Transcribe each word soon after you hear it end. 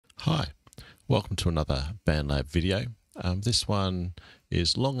Hi, welcome to another Bandlab video. This one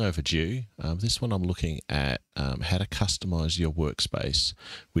is long overdue. This one I'm looking at how to customize your workspace,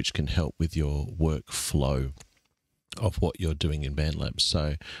 which can help with your workflow of what you're doing in Bandlab.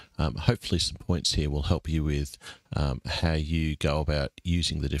 So hopefully some points here will help you with how you go about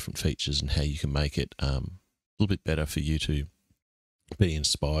using the different features and how you can make it a little bit better for you to be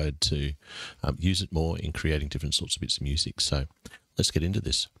inspired to use it more in creating different sorts of bits of music. So let's get into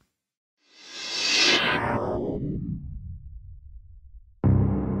this.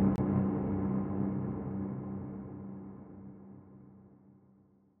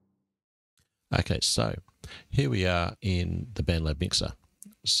 Okay, so here we are in the Bandlab mixer.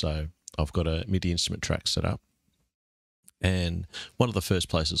 So I've got a MIDI instrument track set up. And one of the first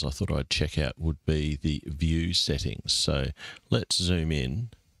places I thought I'd check out would be the view settings. So let's zoom in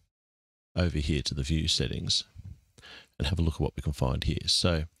over here to the view settings and have a look at what we can find here.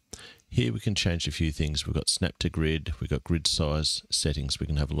 So here we can change a few things. We've got snap to grid, we've got grid size settings we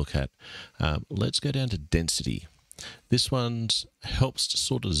can have a look at. Let's go down to density. This one helps to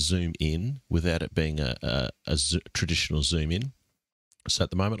sort of zoom in without it being a traditional zoom in. So at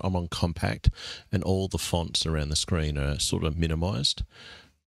the moment I'm on compact and all the fonts around the screen are sort of minimized.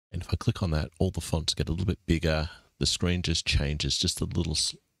 And if I click on that, all the fonts get a little bit bigger. The screen just changes just a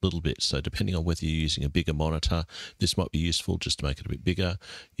little bit. So depending on whether you're using a bigger monitor, this might be useful just to make it a bit bigger.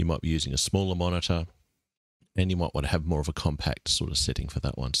 You might be using a smaller monitor and you might want to have more of a compact sort of setting for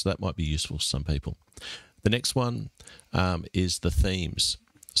that one. So that might be useful for some people. The next one is the themes.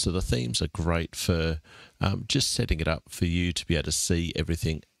 So the themes are great for just setting it up for you to be able to see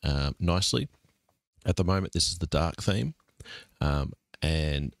everything nicely. At the moment, this is the dark theme,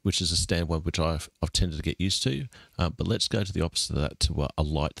 and which is a standard one which I've tended to get used to. But let's go to the opposite of that, to a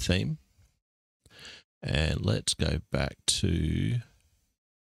light theme. And let's go back to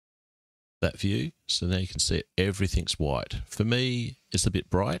that view. So now you can see everything's white. For me, it's a bit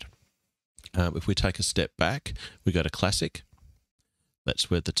bright. If we take a step back, we go to classic.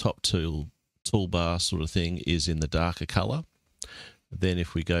 That's where the top toolbar sort of thing is in the darker color. Then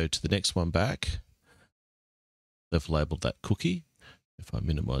if we go to the next one back, they've labeled that cookie. If I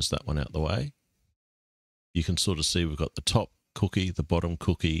minimize that one out of the way, you can sort of see we've got the top cookie, the bottom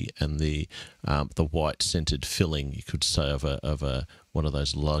cookie, and the white scented filling, you could say, of one of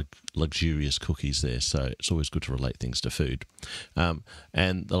those luxurious cookies there. So it's always good to relate things to food.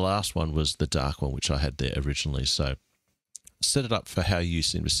 And the last one was the dark one, which I had there originally. So set it up for how you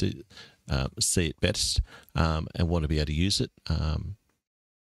seem to see it best and want to be able to use it.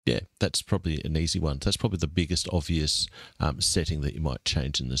 Yeah, that's probably an easy one. That's probably the biggest obvious setting that you might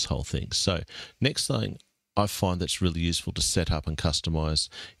change in this whole thing. So next thing I find that's really useful to set up and customize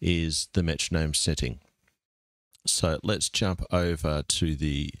is the metronome setting. So let's jump over to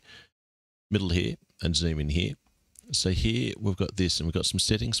the middle here and zoom in here. So here we've got this, and we've got some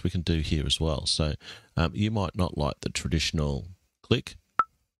settings we can do here as well. So you might not like the traditional click.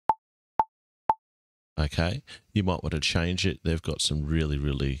 Okay, you might want to change it. They've got some really,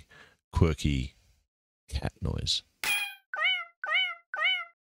 really quirky cat noise.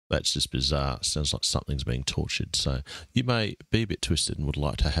 That's just bizarre. Sounds like something's being tortured. So you may be a bit twisted and would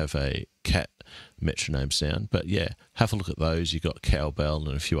like to have a cat metronome sound. But yeah, have a look at those. You've got cowbell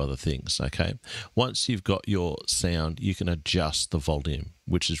and a few other things, okay? Once you've got your sound, you can adjust the volume,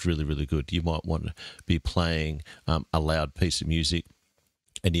 which is really, really good. You might want to be playing a loud piece of music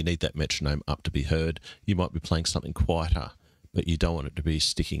and you need that metronome up to be heard. You might be playing something quieter, but you don't want it to be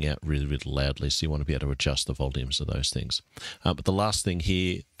sticking out really, really loudly. So you want to be able to adjust the volumes of those things. But the last thing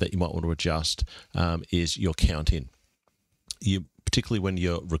here that you might want to adjust is your count in. Particularly when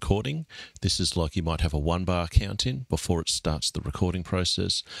you're recording, this is like you might have a 1-bar count in before it starts the recording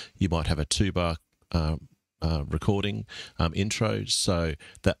process. You might have a 2-bar recording intro. So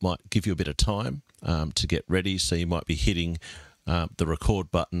that might give you a bit of time to get ready. So you might be hitting the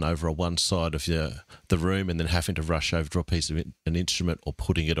record button over on one side of the room and then having to rush over to a piece of an instrument or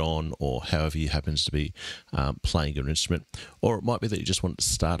putting it on, or however you happens to be playing your instrument. Or it might be that you just want to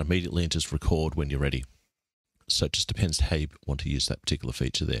start immediately and just record when you're ready. So it just depends how you want to use that particular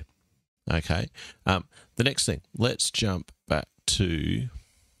feature there. Okay. The next thing, let's jump back to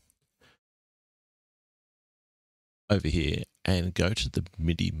over here and go to the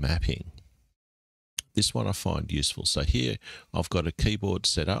MIDI mapping. This one I find useful. So here I've got a keyboard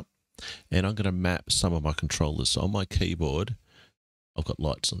set up and I'm going to map some of my controllers. So on my keyboard, I've got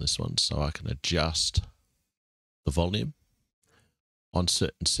lights on this one, so I can adjust the volume on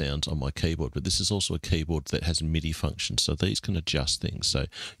certain sounds on my keyboard. But this is also a keyboard that has MIDI functions, so these can adjust things. So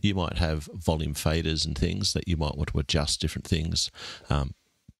you might have volume faders and things that you might want to adjust different things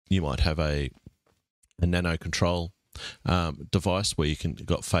you might have a nano control device where you can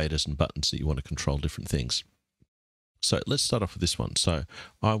got faders and buttons that you want to control different things. So let's start off with this one. So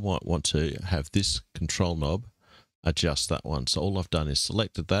I might want to have this control knob adjust that one. So all I've done is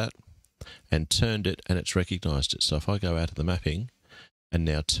selected that and turned it, and it's recognized it. So if I go out of the mapping and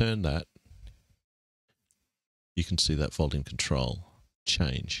now turn that, you can see that volume control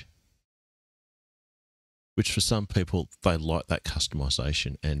change, which for some people, they like that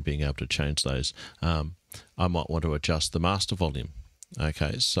customization and being able to change those. I might want to adjust the master volume.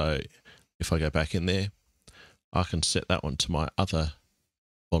 Okay, so if I go back in there, I can set that one to my other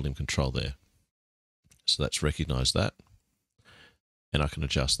volume control there. So that's recognized that, and I can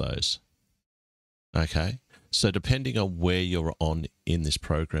adjust those. Okay, so depending on where you're on in this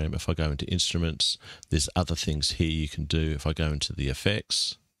program, if I go into instruments, there's other things here you can do. If I go into the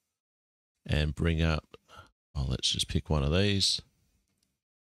effects and bring up, oh, let's just pick one of these.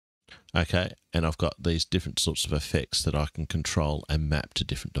 Okay, and I've got these different sorts of effects that I can control and map to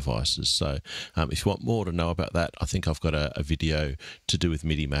different devices. So if you want more to know about that, I think I've got a video to do with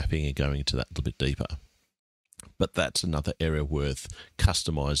MIDI mapping and going into that a little bit deeper. But that's another area worth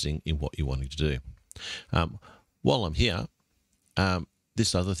customizing in what you're wanting to do. While I'm here,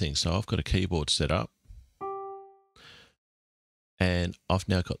 this other thing, so I've got a keyboard set up, and I've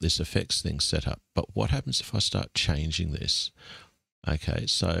now got this effects thing set up. But what happens if I start changing this? Okay,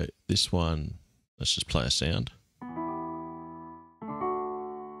 so this one, let's just play a sound.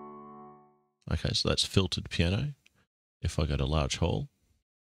 Okay, so that's filtered piano. If I go to large hall,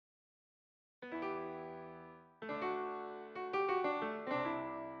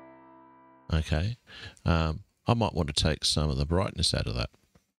 okay, I might want to take some of the brightness out of that.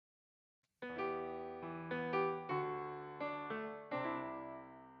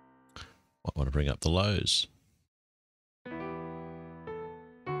 Might want to bring up the lows.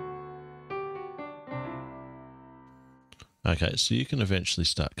 Okay, so you can eventually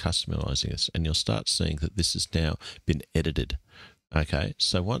start customizing this, and you'll start seeing that this has now been edited. Okay,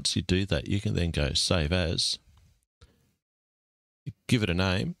 so once you do that, you can then go save as, give it a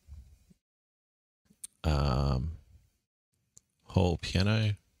name, whole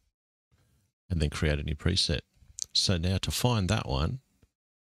piano, and then create a new preset. So now to find that one,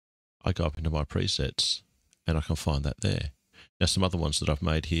 I go up into my presets and I can find that there. Now some other ones that I've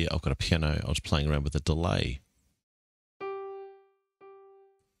made here, I've got a piano, I was playing around with a delay.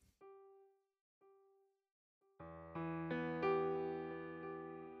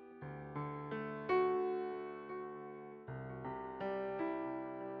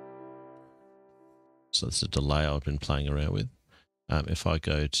 So that's a delay I've been playing around with. If I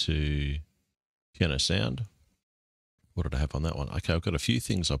go to piano sound, what did I have on that one? Okay, I've got a few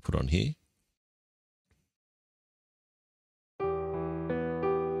things I put on here.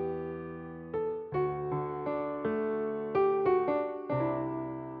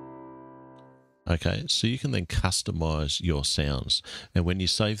 Okay, so you can then customize your sounds, and when you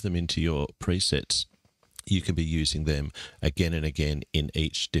save them into your presets, you can be using them again and again in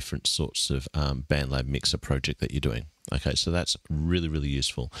each different sorts of Bandlab mixer project that you're doing. Okay, so that's really, really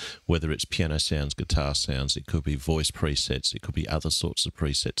useful. Whether it's piano sounds, guitar sounds, it could be voice presets, it could be other sorts of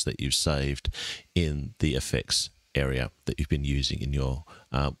presets that you've saved in the effects area that you've been using in your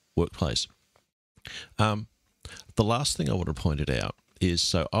workplace. The last thing I want to point it out is,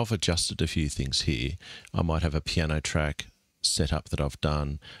 so I've adjusted a few things here. I might have a piano track setup that I've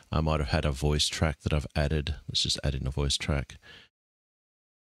done. I might have had a voice track that I've added. Let's just add in a voice track.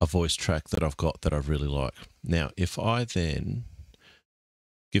 A voice track that I've got that I really like. Now, if I then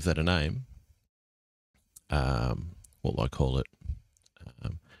give that a name, what will I call it?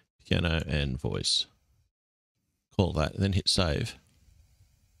 Piano and voice. Call that, and then hit save.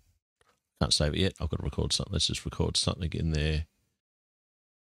 Can't save it yet. I've got to record something. Let's just record something in there.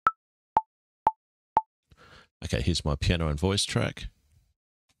 Okay, here's my piano and voice track.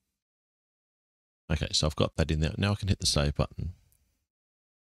 Okay, so I've got that in there. Now I can hit the save button.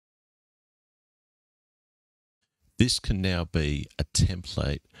 This can now be a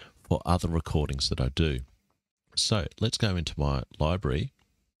template for other recordings that I do. So let's go into my library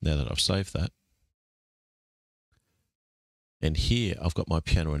now that I've saved that. And here I've got my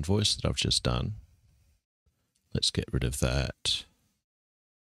piano and voice that I've just done. Let's get rid of that.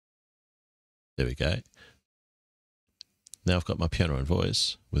 There we go. Now I've got my piano and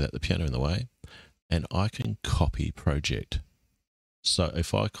voice without the piano in the way, and I can copy project. So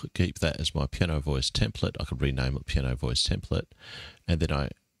if I could keep that as my piano voice template, I could rename it piano voice template, and then I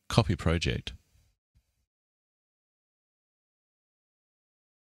copy project.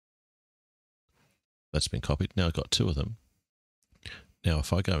 That's been copied. Now I've got two of them. Now,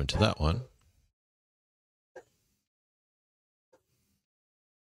 if I go into that one,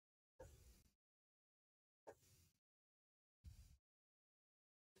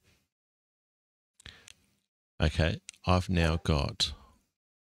 okay, I've now got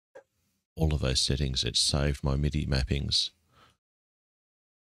all of those settings. It's saved my MIDI mappings.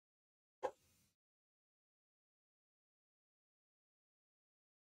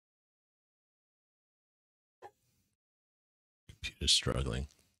 Computer's struggling.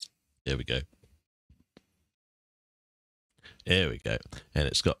 There we go. There we go. And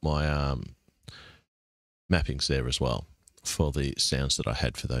it's got my mappings there as well for the sounds that I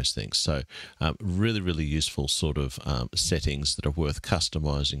had for those things. So really, really useful sort of settings that are worth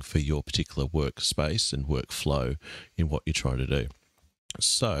customizing for your particular workspace and workflow in what you're trying to do.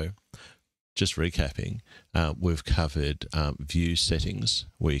 So just recapping, we've covered view settings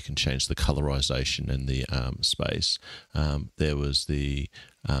where you can change the colorization and the space. There was the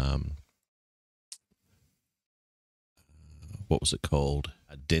what was it called?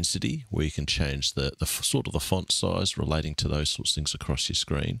 Density, where you can change the sort of the font size relating to those sorts of things across your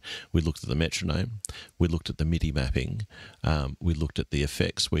screen. We looked at the metronome. We looked at the MIDI mapping. We looked at the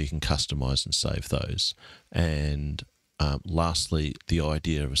effects where you can customize and save those. And lastly, the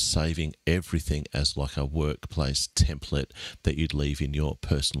idea of saving everything as like a workplace template that you'd leave in your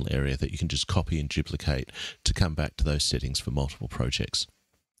personal area that you can just copy and duplicate to come back to those settings for multiple projects.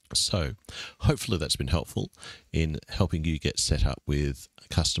 So hopefully that's been helpful in helping you get set up with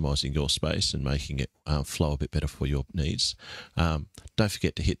customizing your space and making it flow a bit better for your needs. Don't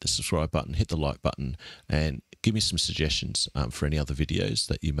forget to hit the subscribe button, hit the like button, and give me some suggestions for any other videos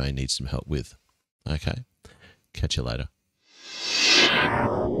that you may need some help with. Okay, catch you later.